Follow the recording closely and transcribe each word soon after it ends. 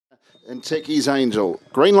and Techie's Angel.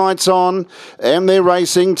 Green lights on, and they're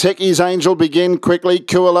racing. Techie's Angel begin quickly.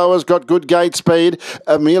 Kualoa's got good gate speed.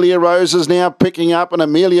 Amelia Rose is now picking up, and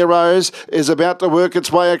Amelia Rose is about to work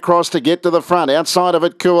its way across to get to the front. Outside of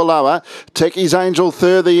it, Kualoa. Techie's Angel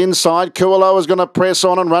third the inside. Kualoa's going to press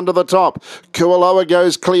on and run to the top. Kualoa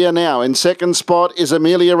goes clear now. In second spot is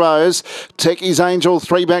Amelia Rose. Techie's Angel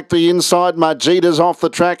three back the inside. Majita's off the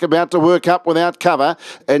track, about to work up without cover,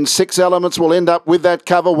 and Six Elements will end up with that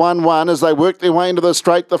cover 1-1 as they work their way into the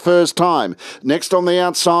straight the first time. Next on the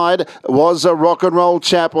outside was a Rock and Roll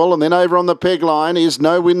Chapel, and then over on the peg line is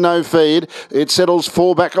No Win No Feed. It settles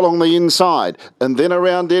four back along the inside, and then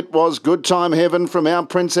around it was Good Time Heaven from our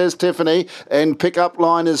Princess Tiffany, and pickup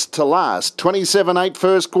line is To Last. 27.8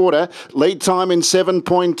 first quarter, lead time in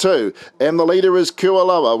 7.2, and the leader is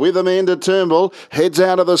Kualoa with Amanda Turnbull. Heads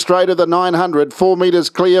out of the straight of the 900, 4 metres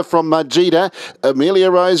clear from Majita. Amelia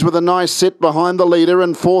Rose with a nice sit behind the leader,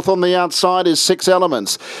 and fourth on the outside is Six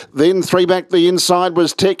Elements. Then three back the inside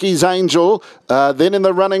was Techie's Angel. Then in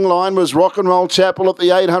the running line was Rock and Roll Chapel at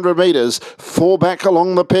the 800 metres. Four back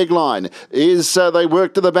along the peg line is they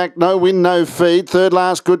work to the back, No Win No Feed. Third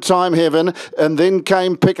last, Good Time Heaven, and then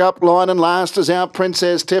came pickup line, and last is our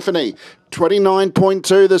Princess Tiffany.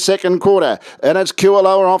 29.2 the second quarter, and it's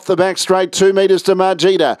Kualoa off the back straight, 2 metres to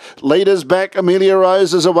Majita. Leaders back, Amelia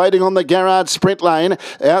Rose is awaiting on the Garrard sprint lane.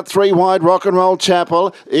 Out three wide, Rock and Roll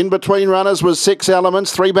Chapel. In between runners was Six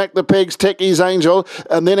Elements. Three back the pegs, Techie's Angel,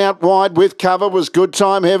 and then out wide with cover was Good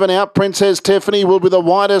Time Heaven. Out Princess Tiffany will be the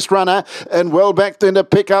widest runner, and well backed into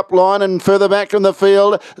pickup line, and further back in the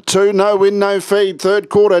field to No Win No Feed. Third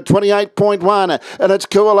quarter, 28.1, and it's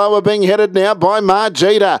Kualoa being headed now by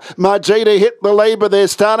Majita. Majita hit the lead, but they're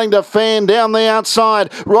starting to fan down the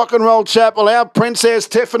outside. Rock and Roll Chapel, our Princess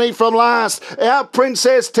Tiffany from last. Our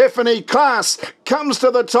Princess Tiffany class comes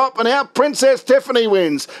to the top, and our Princess Tiffany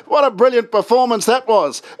wins. What a brilliant performance that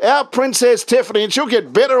was. Our Princess Tiffany, and she'll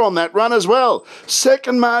get better on that run as well.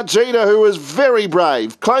 Second, Majita, who was very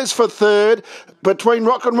brave. Close for third between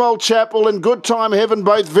Rock and Roll Chapel and Good Time Heaven,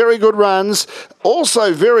 both very good runs.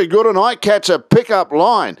 Also very good an eye-catcher pickup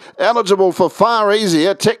line. Eligible for far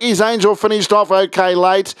easier. Techie's Angel finished off okay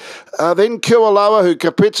late. Then Kualoa, who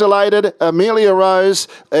capitulated. Amelia Rose,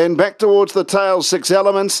 and back towards the tail, Six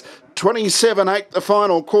Elements. 27.8 the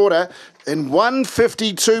final quarter, and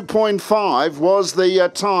 1:52.5 was the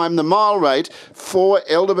time, the mile rate for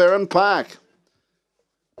Aldebaran Park.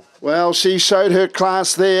 Well, she showed her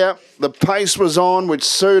class there. The pace was on, which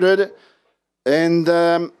suited,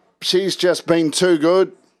 and she's just been too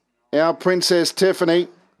good. Our Princess Tiffany,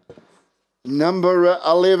 number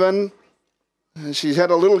 11. She's had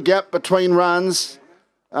a little gap between runs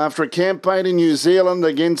after a campaign in New Zealand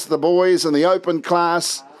against the boys in the open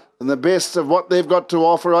class, and the best of what they've got to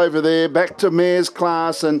offer over there, back to mare's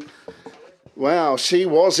class, and wow, she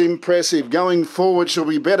was impressive. Going forward, she'll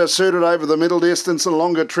be better suited over the middle distance and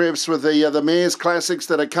longer trips with the mare's classics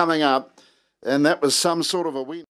that are coming up, and that was some sort of a win.